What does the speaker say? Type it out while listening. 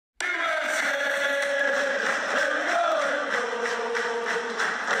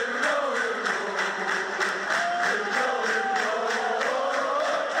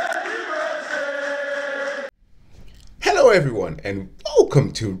everyone, and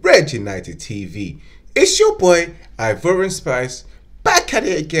welcome to Red United TV. It's your boy Ivorian Spice, back at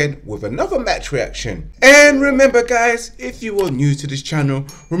it again with another match reaction. And remember guys, if you are new to this channel,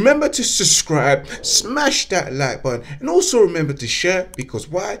 remember to subscribe, smash that like button, and also remember to share, because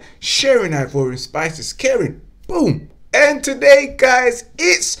why? Sharing Ivorian Spice is caring. Boom. And today guys,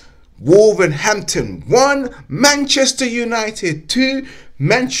 it's Wolverhampton 1, Manchester United 2.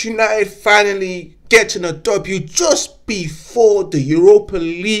 Manchester United finally getting a W just before the Europa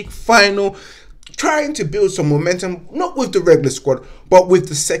League final, trying to build some momentum, not with the regular squad, but with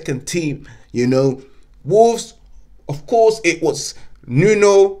the second team. You know, Wolves, of course, it was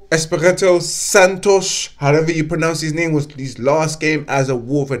Nuno Espirito Santos, however you pronounce his name, was his last game as a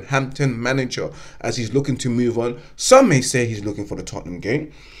Wolverhampton manager, as he's looking to move on. Some may say he's looking for the Tottenham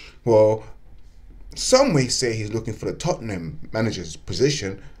game. Well, some may say he's looking for the Tottenham manager's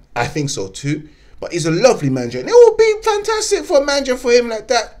position. I think so too. But he's a lovely manager, and it would be fantastic for a manager for him like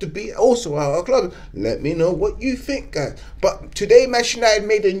that to be also at our club. Let me know what you think, guys. But today, Manchester United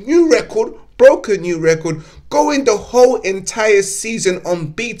made a new record, broke a new record, going the whole entire season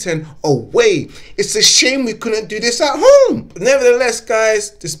unbeaten away. It's a shame we couldn't do this at home. But nevertheless,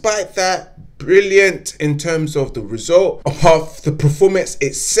 guys, despite that, brilliant in terms of the result, of the performance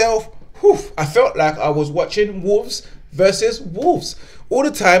itself. Whew, I felt like I was watching Wolves versus Wolves. All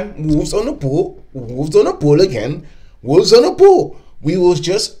the time, Wolves on the ball, Wolves on the ball again, Wolves on the ball. We was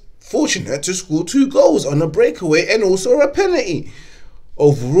just fortunate to score 2 goals on a breakaway and also a penalty.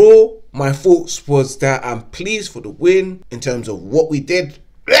 Overall, my thoughts was that I'm pleased for the win in terms of what we did.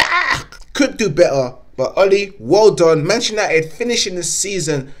 Could do better, but Ollie, well done. Manchester United finishing the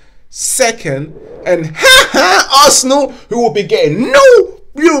season second, and Arsenal, who will be getting no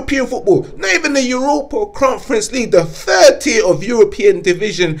European football, not even the Europa Conference League, the third tier of European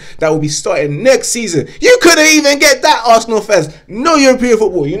division that will be starting next season. You couldn't even get that, Arsenal fans. No European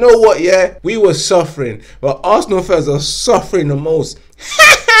football. You know what, yeah? We were suffering, but Arsenal fans are suffering the most.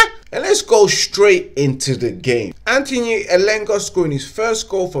 And let's go straight into the game. Anthony Elanga scoring his first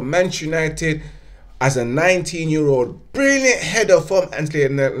goal for Manchester United as a 19-year-old. Brilliant header from Anthony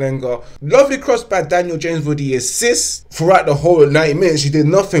Elanga. Lovely cross by Daniel James for the assist. Throughout the whole 90 minutes, he did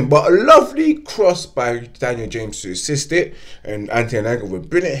nothing, but a lovely cross by Daniel James to assist it. And Anthony Elanga with a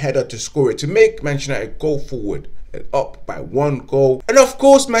brilliant header to score it, to make Manchester United go forward and up by 1 goal. And of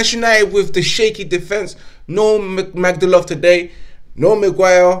course, Manchester United with the shaky defense. No Magdalov today. No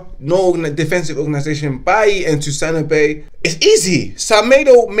Maguire, no defensive organisation. Bailly and Susana Bay. It's easy.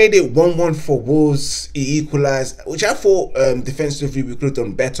 Samedo made it 1-1 for Wolves. He equalised, which I thought defensively we could have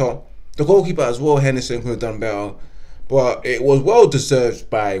done better. The goalkeeper as well, Henderson, could have done better. But it was well deserved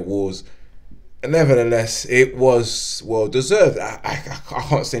by Wolves. And nevertheless, it was well deserved. I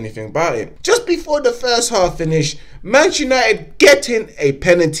can't say anything about it. Just before the first half finished, Manchester United getting a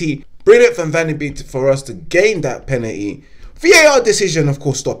penalty. Brilliant from Van de Beek for us to gain that penalty. VAR decision, of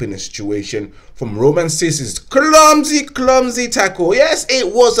course, stopping the situation from Roman Sis's clumsy tackle. Yes,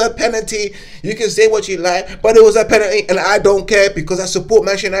 it was a penalty. You can say what you like, but it was a penalty, and I don't care because I support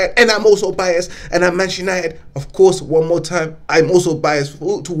Manchester United, and I'm also biased. And I'm Manchester United, of course, one more time, I'm also biased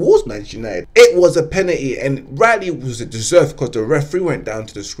towards Manchester United. It was a penalty, and rightly was it deserved because the referee went down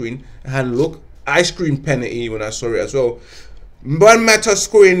to the screen and had a look. I screamed penalty when I saw it as well. Juan Mata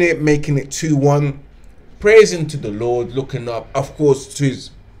scoring it, making it 2-1. Praising to the Lord, looking up, of course, to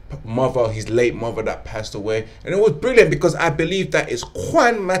his mother, his late mother that passed away. And it was brilliant because I believe that is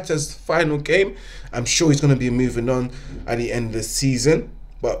Juan Mata's final game. I'm sure he's going to be moving on at the end of the season.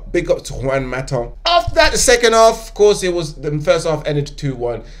 But big up to Juan Mata. After that, the second half, of course, it was the first half ended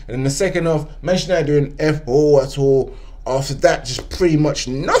 2-1. And in the second half, Manchester United doing F-ball at all. After that, just pretty much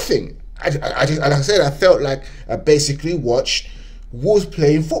nothing. I just, like I said, I felt like I basically watched Wolves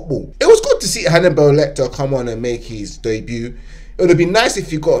playing football. It was good to see Hannibal Lecter come on and make his debut. It would have been nice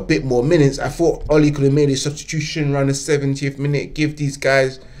if he got a bit more minutes. I thought Ollie could have made a substitution around the 70th minute, give these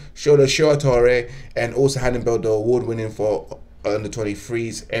guys Shola Shoatore and also Hannibal the award winning for under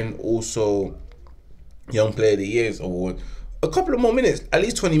 23s and also Young Player of the Year's award. A couple of more minutes, at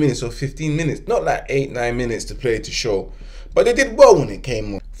least 20 minutes or 15 minutes, not like 8-9 minutes to play to show. But they did well when it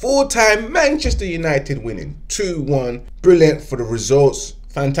came on. Full-time Manchester United winning 2-1. Brilliant for the results.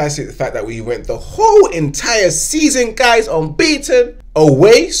 Fantastic the fact that we went the whole entire season, guys, unbeaten.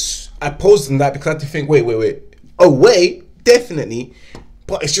 Away, I paused on that because I had to think, wait. Away, definitely.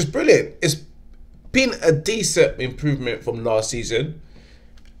 But it's just brilliant. It's been a decent improvement from last season.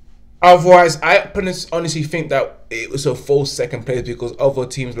 Otherwise, I honestly think that it was a false second place because other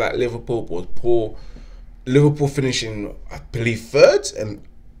teams like Liverpool was poor. Liverpool finishing, I believe, 3rd, and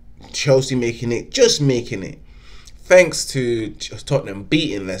Chelsea making it, just making it. thanks to Tottenham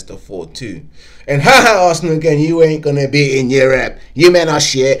beating Leicester 4-2. And haha, Arsenal again, you ain't gonna be in Europe. You men are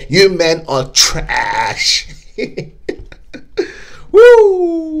shit. You men are trash.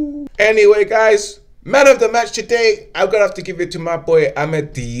 Woo! Anyway, guys, man of the match today, I'm gonna have to give it to my boy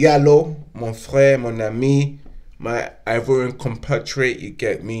Ahmed Diallo, mon frère, mon ami, my Ivorian compatriot. You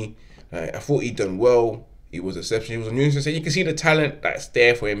get me? I thought he done well. He was exceptional. He was unusual. So you can see the talent that's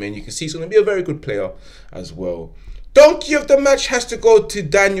there for him, and you can see he's going to be a very good player as well. Donkey of the match has to go to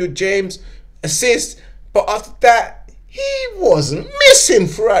Daniel James, assist. But after that, he wasn't missing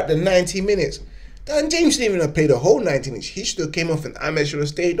throughout the 90 minutes. Dan James didn't even play the whole 90 minutes. He should have came off and Ahmed should have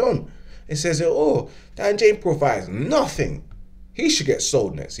stayed on. It says it all. Dan James provides nothing. He should get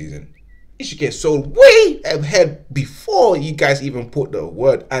sold next season. He should get sold way ahead before you guys even put the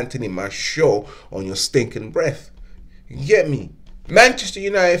word Anthony Martial on your stinking breath. You get me? Manchester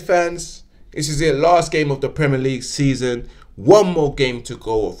United fans, this is the last game of the Premier League season. One more game to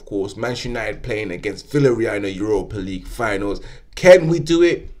go, of course. Manchester United playing against Villarreal in the Europa League finals. Can we do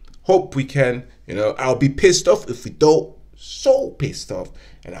it? Hope we can. You know, I'll be pissed off if we don't. So pissed off,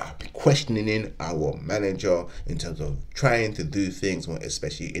 and I'll be questioning our manager in terms of trying to do things,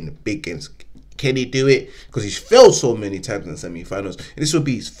 especially in the big games. Can he do it? Because he's failed so many times in the semi-finals. And this will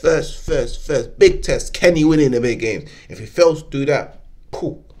be his first big test. Can he win in the big games? If he fails to do that,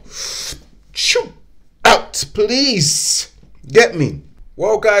 cool. Shoot out, please. Get me?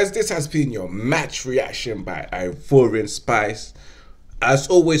 Well, guys, this has been your match reaction by Ivorian Spice. As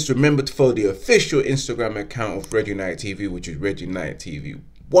always, remember to follow the official Instagram account of Red United TV, which is Red United TV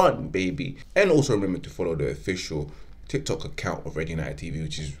 1, baby. And also remember to follow the official TikTok account of Red United TV,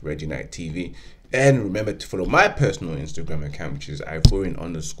 which is Red United TV. And remember to follow my personal Instagram account, which is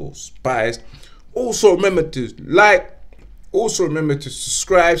Ivorian_Spice. Also remember to like. Also remember to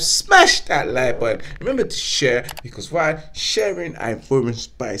subscribe, smash that like button. Remember to share, because why? Sharing Ivorian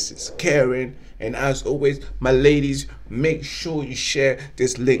Spice is caring. And as always, my ladies, make sure you share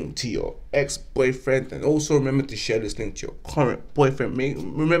this link to your ex-boyfriend. And also remember to share this link to your current boyfriend.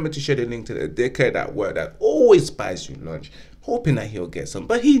 Remember to share the link to the dickhead at work that always buys you lunch, hoping that he'll get some,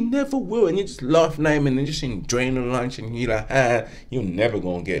 but he never will. And you just laugh at him and then just enjoying the lunch, and you're like, you're never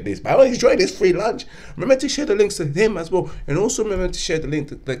gonna get this, but I want to enjoy this free lunch. Remember to share the links to him as well, and also remember to share the link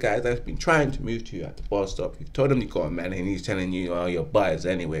to the guy that's been trying to move to you at the bus stop. You've told him you got a man and he's telling you, oh, your buyers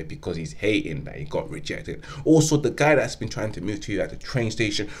anyway, because he's hating that he got rejected. Also, the guy that's been trying to move to you at the train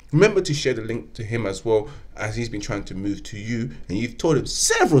station, remember to share the link to him as well, as he's been trying to move to you, and you've told him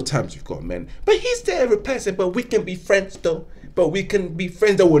several times you've got a man, but he's there replacing. But we can be friends though. But we can be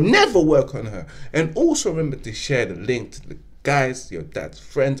friends that will never work on her. And also remember to share the link to the guys, your dad's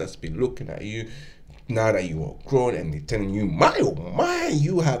friends that's been looking at you now that you are grown, and they're telling you, my oh my,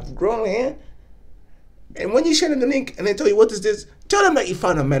 you have grown, eh? And when you share the link and they tell you what is this, tell them that you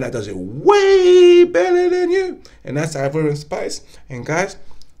found a man that does it way better than you. And that's Ivorian Spice. And guys,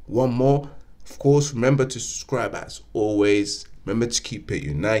 one more. Of course, remember to subscribe as always. Remember to keep it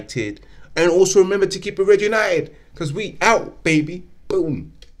united. And also remember to keep it Red United. Because we out, baby.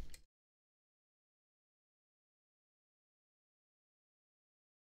 Boom.